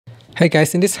Hey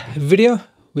guys, in this video,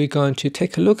 we're going to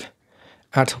take a look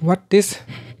at what this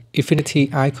infinity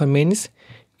icon means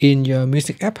in your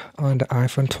music app on the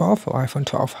iPhone 12 or iPhone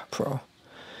 12 Pro.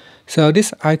 So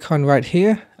this icon right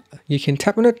here, you can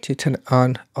tap on it to turn it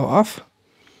on or off.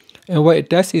 And what it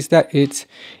does is that it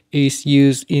is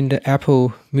used in the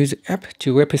Apple Music app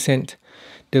to represent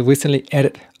the recently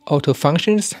added auto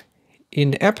functions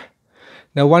in the app.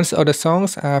 Now, once all the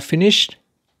songs are finished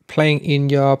playing in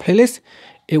your playlist,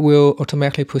 it will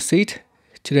automatically proceed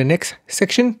to the next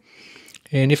section.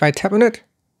 And if I tap on it,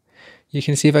 you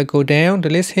can see if I go down the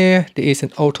list here, there is an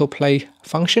autoplay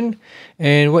function.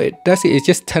 And what it does is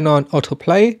just turn on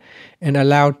autoplay and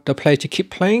allow the player to keep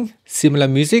playing similar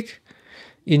music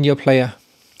in your player.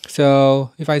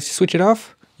 So if I switch it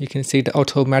off, you can see the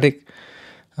automatic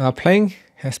playing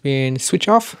has been switched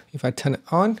off. If I turn it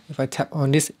on, if I tap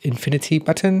on this infinity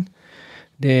button,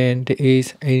 then there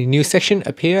is a new section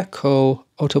appear called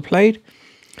autoplayed.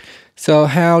 So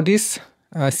how this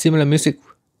similar music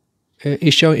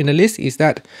is shown in the list is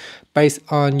that based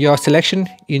on your selection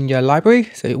in your library.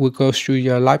 So it will go through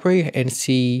your library and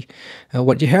see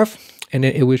what you have, and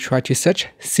then it will try to search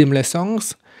similar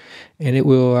songs, and it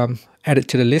will add it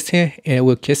to the list here, and it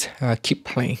will just keep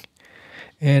playing.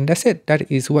 And that's it.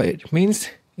 That is what it means.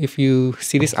 If you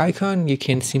see this icon, you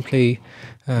can simply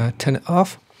turn it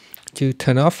off to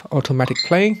turn off automatic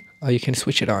playing, or you can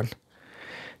switch it on.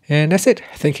 And that's it.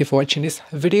 Thank you for watching this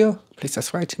video. Please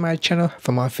subscribe to my channel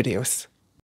for more videos.